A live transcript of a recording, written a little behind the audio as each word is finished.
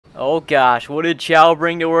Oh gosh, what did Chow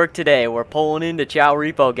bring to work today? We're pulling into Chow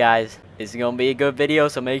Repo, guys. This is gonna be a good video,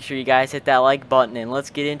 so make sure you guys hit that like button and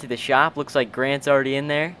let's get into the shop. Looks like Grant's already in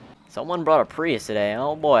there. Someone brought a Prius today.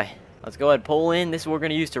 Oh boy. Let's go ahead and pull in. This is what we're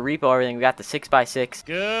gonna use to repo everything. We got the 6x6.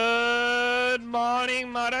 Good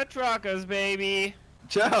morning, mother truckers, baby.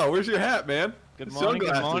 Chow, where's your hat, man? Good morning,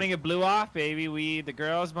 good morning. It blew off, baby. The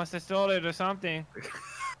girls must have stole it or something.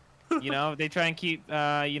 You know, they try and keep,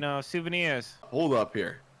 you know, souvenirs. Hold up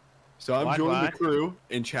here. So I'm joining the crew,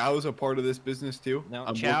 and Chow is a part of this business too. No,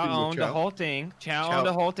 Chow owned the whole thing. Chow owned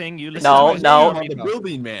the whole thing. You listen No, to his no. name on the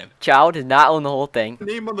building, man. Chow did not own the whole thing.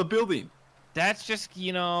 Name on the building. That's just,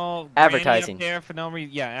 you know, advertising. Up there for no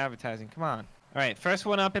reason. Yeah, advertising. Come on. All right, first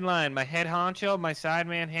one up in line. My head honcho, my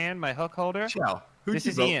sideman hand, my hook holder. Chow, who'd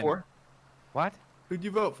you vote Ian. for? What? Who'd you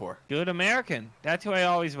vote for? Good American. That's who I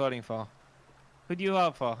always voting for. Who'd you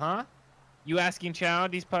vote for, huh? You asking Chow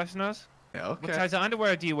these personals? Yeah, okay. What size of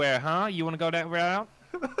underwear do you wear, huh? You want to go that route?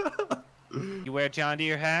 You wear a John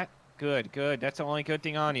Deere hat? Good, good. That's the only good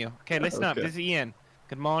thing on you. Okay, listen up. This is Ian.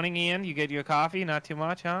 Good morning, Ian. You get your coffee? Not too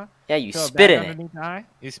much, huh? Yeah, you spit in it.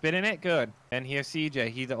 You spit in it? Good. And here's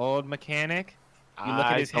CJ. He's the old mechanic. You look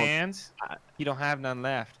at his hands. He don't have none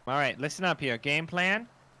left. All right, listen up here. Game plan.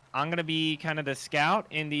 I'm going to be kind of the scout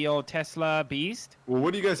in the old Tesla Beast. Well,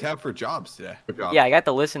 what do you guys have for jobs today? Yeah, I got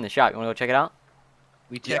the list in the shop. You want to go check it out?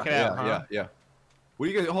 We check it out, huh? Yeah. What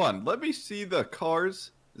do you guys, hold on. Let me see the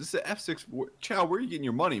cars. This is the F6. Chow, where are you getting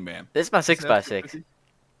your money, man? This is my 6x6.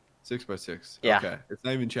 6x6. Yeah. Okay. It's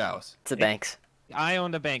not even Chow's. It's the bank's. I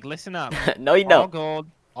own the bank. Listen up. No, you don't. All gold.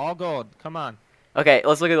 All gold. Come on. Okay,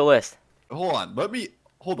 let's look at the list. Hold on.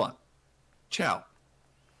 Hold on. Chow.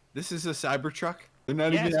 This is a Cybertruck? They're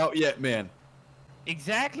not even out yet, man.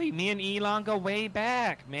 Exactly. Me and Elon go way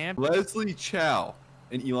back, man. Leslie Chow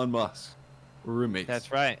and Elon Musk were roommates.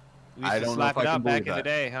 That's right. We used I to don't know if slap I it can up back believe in the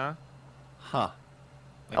day, huh? Huh.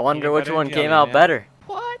 I wonder which one came jelly, out man. better.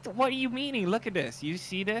 What? What are you meaning? Look at this. You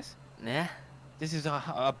see this? Yeah. This is a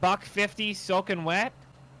 $150 soaking wet.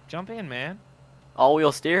 Jump in, man.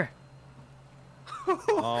 All-wheel steer.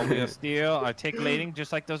 All-wheel steel, articulating,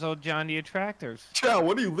 just like those old John Deere tractors. Chow,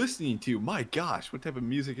 what are you listening to? My gosh, what type of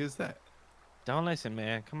music is that? Don't listen,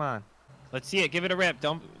 man. Come on. Let's see it. Give it a rip.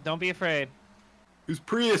 Don't be afraid. Who's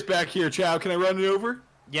Prius back here, Chow? Can I run it over?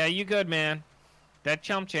 Yeah, you good, man. That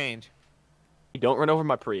chump change. You don't run over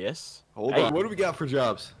my Prius. Hold on. What do we got for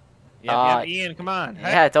jobs? Yeah, Ian, come on.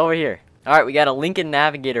 Yeah, it's over here. All right, we got a Lincoln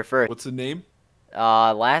Navigator first. What's the name?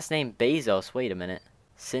 Last name Bezos. Wait a minute.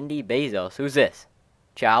 Cindy Bezos. Who's this?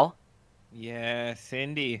 Chow? Yeah,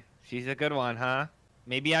 Cindy. She's a good one, huh?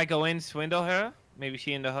 Maybe I go in, swindle her. Maybe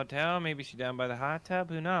she in the hotel. Maybe she down by the hot tub.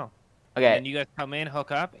 Who knows? Okay. And you guys come in,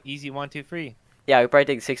 hook up. Easy 1, 2, 3. Yeah, we probably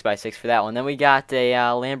take the 6x6 for that one. Then we got a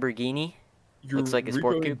Lamborghini. You're Looks like a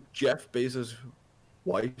sport coupe. Jeff Bezos'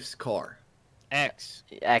 wife's car.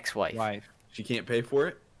 Ex-wife. Wife. She can't pay for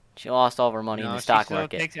it? She lost all of her money in the stock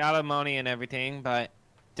market. She still takes alimony and everything, but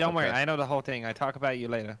don't worry. I know the whole thing. I talk about you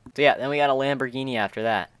later. So yeah, then we got a Lamborghini after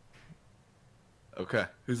that. Okay.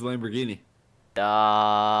 Who's Lamborghini?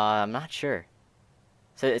 I'm not sure.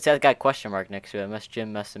 So it's got a question mark next to it. Unless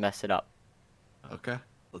Jim must have messed it up. Okay.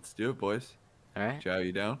 Let's do it, boys. All right. Chow,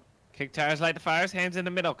 you down? Kick tires, light the fires, hands in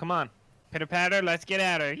the middle. Come on. Pitter patter, let's get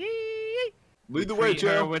at her. Yee! Lead the way, Treat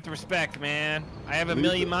her Chow. with respect, man. I have a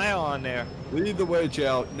million mile on there. Lead the way,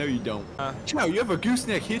 Chow. No, you don't. Chow, you have a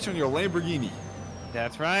gooseneck hitch on your Lamborghini.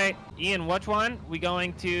 That's right. Ian, which one? We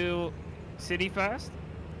going to city first?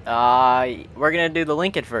 We're gonna do the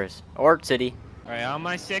Lincoln first, or city. All right, on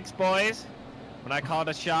my 6, boys. When I call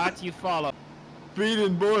the shots, you follow.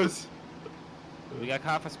 Speeding, boys. We got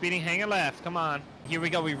caught for speeding. Hang a left. Come on. Here we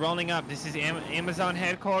go. We rolling up. This is Amazon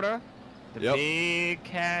headquarters. The big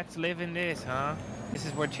cats live in this, huh? This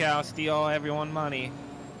is where Chow steal everyone money.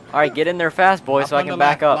 All right, get in there fast, boys, so I can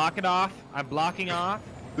back up. Block it off. I'm blocking off.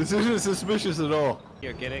 This isn't suspicious at all.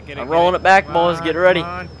 Here, get it. I'm rolling it back, boys. Get ready. Come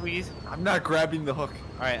on, please. I'm not grabbing the hook.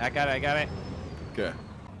 All right, I got it. Okay.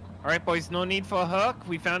 All right, boys. No need for a hook.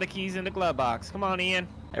 We found the keys in the glove box. Come on, Ian.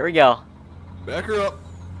 There we go. Back her up.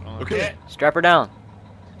 Okay. Strap her down.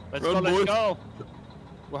 Let's Run, go. Let's boys. go.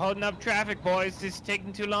 We're holding up traffic, boys. This is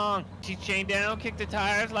taking too long. She's chained down. Kick the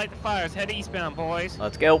tires. Light the fires. Head eastbound, boys.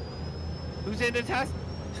 Let's go. Who's in the test?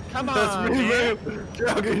 Come on, That's me, man.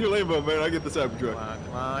 Chow, get your Lambo, man. I get the Cybertruck.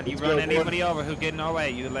 Come on. You Let's run go, anybody over who get in our way.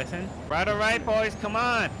 You listen. Right or right, boys. Come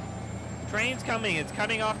on. Train's coming. It's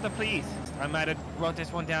cutting off the police. I might have wrote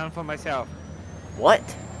this one down for myself. What?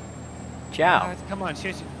 Chow. Come on.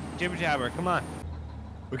 Shish. Jibber jabber. Come on.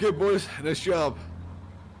 Okay, boys. Nice job.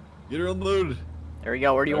 Get her unloaded. There we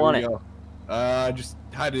go. Where do you want it? Just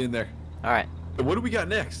hide it in there. All right. What do we got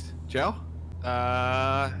next, Chow?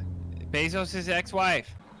 Bezos'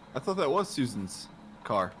 ex-wife. I thought that was Susan's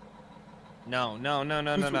car. No.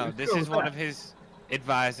 Who's This is one of his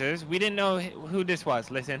advisors. We didn't know who this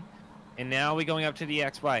was. Listen. And now we're going up to the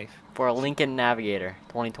ex-wife. For a Lincoln Navigator,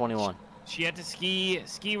 2021. She at the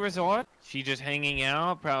ski resort. She just hanging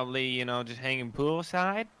out, probably, you know, just hanging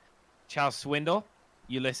poolside. Chow swindle.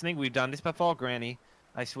 You listening? We've done this before, Granny.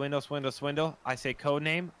 I swindle. I say code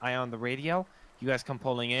name. I on the radio. You guys come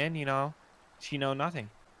pulling in, you know. She know nothing.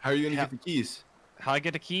 How are you gonna get the keys? How I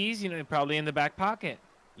get the keys? You know, probably in the back pocket.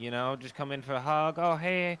 You know, just come in for a hug. Oh,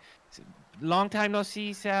 hey, long time no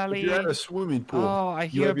see, Sally. If you're at a swimming pool. Oh, I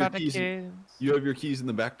hear about the kids. You have your keys in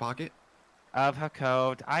the back pocket? Of her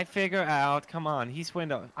coat. I figure out. Come on, he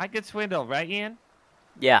swindled. I could swindle, right, Ian?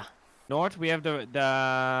 Yeah. North, we have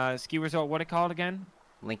the ski resort. What it called again?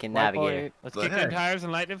 Lincoln Right, Navigator. boy. Let's kick them tires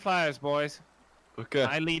and light them flyers, boys. Okay.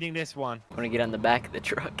 I leading this one. I'm gonna get on the back of the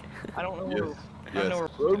truck. I don't know Yes. where. I don't know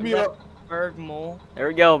Yes. where. Load me up. Berg Mole. There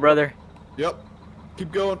we go, brother. Yep.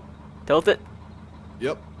 Keep going. Tilt it.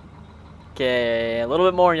 Yep. Okay, a little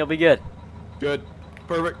bit more and you'll be good. Good.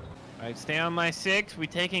 Perfect. All right, stay on my 6. We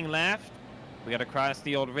taking left. We gotta cross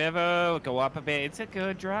the old river. Go up a bit. It's a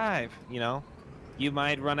good drive, you know. You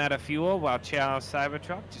might run out of fuel while Chow's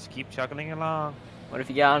Cybertruck just keep chugging along. What if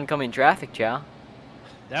you got oncoming traffic, Chow?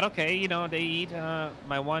 That okay, you know, they eat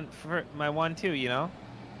my one too, you know.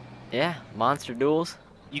 Yeah, monster duels.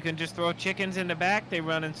 You can just throw chickens in the back, they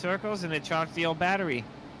run in circles and it charges the old battery.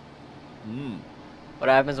 What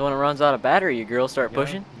happens when it runs out of battery? Your girls start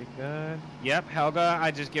pushing? You good? Yep, Helga,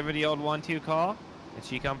 I just give her the old 1-2 call and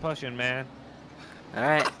she come pushing, man.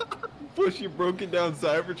 Alright. Push your broken down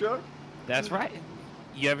Cybertruck? That's right.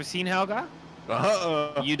 You ever seen Helga?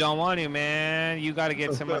 Uh-uh. You don't want to, man. You got to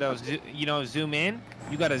get some of those, you know, zoom in.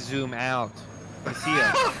 You got to zoom out to see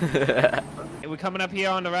it. We're coming up here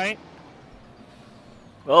on the right.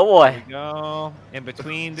 Oh boy. There we go. In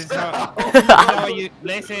between. This is how you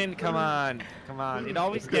listen. Come on. It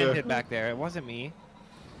always dented back there. It wasn't me.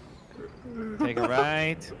 Take a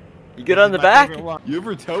right. You good on the back? You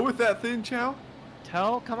ever tow with that thing, Chow?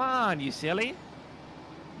 Toe? Come on, you silly.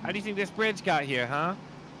 How do you think this bridge got here, huh?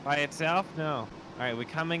 By itself? No. All right, we're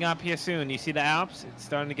coming up here soon. You see the Alps? It's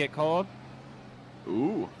starting to get cold.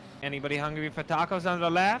 Ooh. Anybody hungry for tacos on the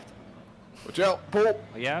left? Watch out. Pull.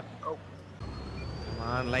 Yep. Oh. Come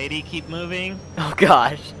on, lady, keep moving. Oh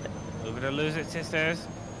gosh. Move it or lose it, sisters.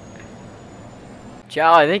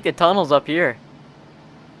 Chow, I think the tunnel's up here.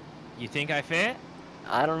 You think I fit?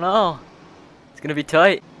 I don't know. It's gonna be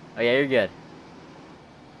tight. Oh yeah, you're good.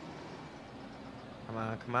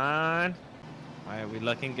 Come on. All right, we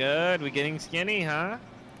looking good. We getting skinny, huh?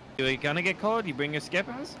 Are we gonna get cold? You bring your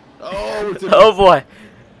skippers? Oh, it's a Oh boy.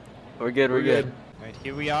 We're good, we're good. All right,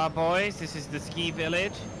 here we are, boys. This is the ski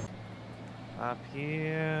village. Up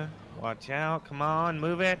here. Watch out. Come on,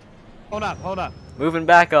 move it. Hold up. Moving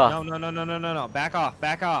back off. No. Back off.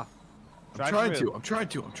 I'm trying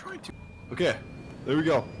to. Okay. There we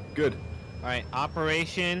go. Good. All right,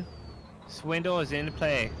 Operation Swindle is in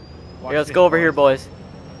play. Watch Here, let's this, go over here, boys.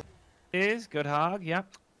 Is good hog.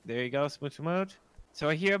 Yep. There you go. Smooch. So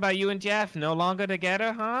I hear about you and Jeff no longer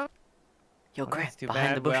together, huh? Yo, Oh, Grant, that's too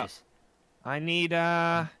behind the bad. Well, bushes. I need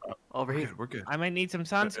Over here. Good, we're good. I might need some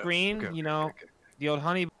sunscreen. Okay, you know, okay. the old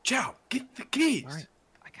honey. Chow, get the keys. All right.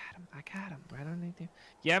 I got him. Right underneath you.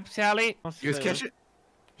 Yep, Sally. You guys catch it?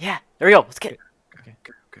 Yeah, there we go. Let's get it.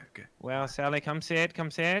 Okay. Well, Sally, come sit.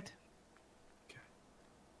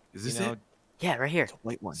 Is this You know, it? Yeah, right here.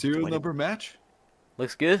 White one. Serial number match?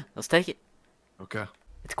 Looks good. Let's take it. Okay.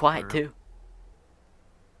 It's quiet, Alright. too.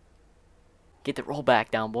 Get the roll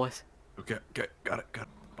back down, boys. Okay. Got it.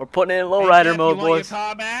 We're putting it in Hey, lowrider Jeff, mode, you want boys. your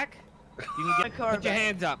car back? You can My car put your back.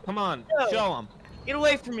 hands up. Come on. No. Show them. Get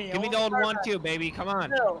away from me. I Give me want the my old car back. 1-2, baby. Come on.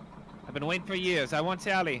 No. I've been waiting for years. I want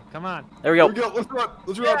Sally. Come on. There we Here go. we go.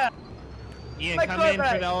 Let's run. Yeah. Ian, My come car in for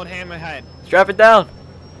back. the old hammerhead. Strap it down.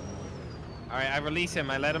 All right, I release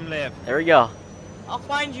him. I let him live. There we go. I'll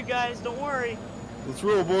find you guys. Don't worry. Let's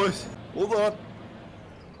roll, boys. Hold on.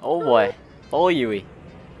 Oh boy. Oh Yui.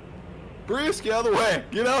 Prius, get out of the way.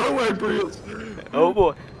 Get out of the way, Prius. Oh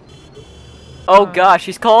boy. Oh gosh,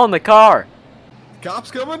 she's calling the car.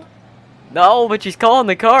 Cops coming? No, but she's calling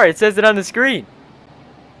the car. It says it on the screen.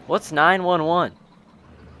 What's 911?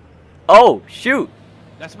 Oh, shoot.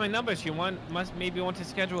 That's my number. She must maybe want to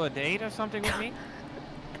schedule a date or something with me.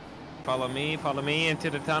 Follow me into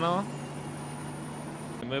the tunnel.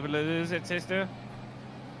 Move it, lose it, sister.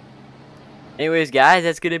 Anyways, guys,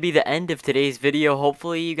 that's going to be the end of today's video.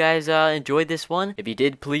 Hopefully, you guys enjoyed this one. If you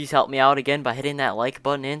did, please help me out again by hitting that like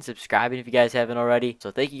button and subscribing if you guys haven't already.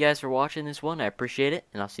 So thank you guys for watching this one. I appreciate it,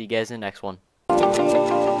 and I'll see you guys in the next one.